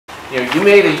You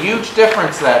made a huge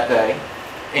difference that day,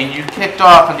 and you kicked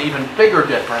off an even bigger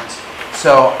difference.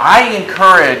 So I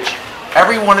encourage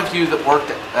every one of you that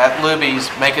worked at Luby's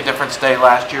Make a Difference Day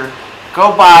last year,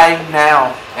 go by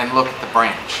now and look at the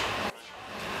branch.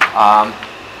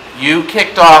 You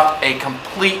kicked off a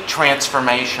complete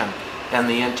transformation in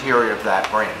the interior of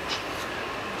that branch.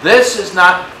 This is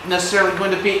not necessarily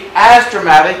going to be as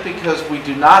dramatic because we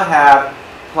do not have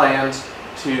plans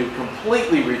to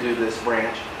completely redo this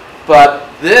branch, but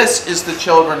this is the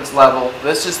children's level,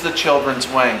 this is the children's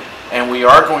wing, and we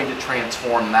are going to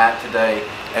transform that today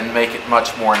and make it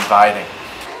much more inviting.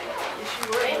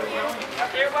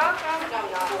 You're welcome.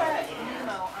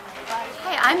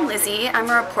 Hi, I'm Lizzie. I'm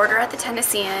a reporter at the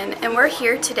Tennessean, and we're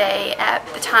here today at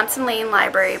the Thompson Lane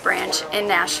Library branch in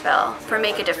Nashville for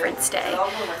Make a Difference Day.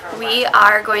 We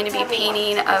are going to be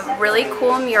painting a really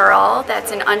cool mural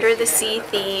that's an Under the Sea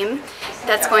theme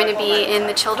that's going to be in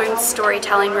the children's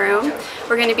storytelling room.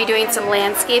 We're going to be doing some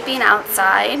landscaping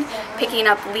outside, picking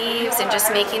up leaves and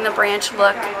just making the branch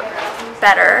look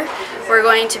better. We're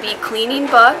going to be cleaning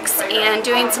books and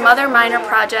doing some other minor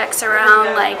projects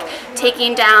around, like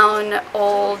taking down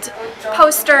old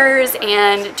posters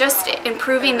and just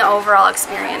improving the overall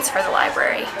experience for the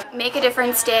library. Make a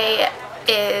Difference Day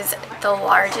is the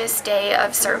largest day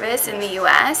of service in the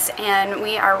U.S., and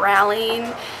we are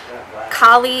rallying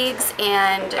colleagues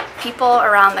and people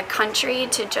around the country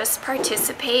to just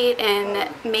participate in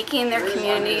making their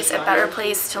communities a better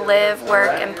place to live, work,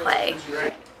 and play.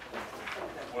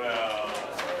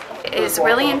 It is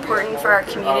really important for our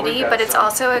community, but it's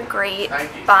also a great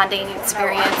bonding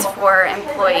experience for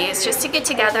employees just to get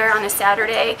together on a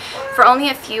Saturday for only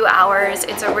a few hours.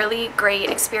 It's a really great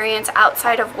experience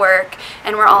outside of work,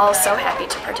 and we're all so happy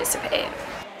to participate.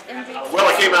 Well,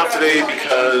 I came out today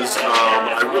because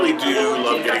I really do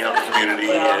love getting out in the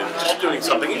community and just doing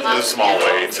something in a small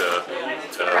way to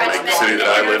make the city that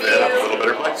I live in a little bit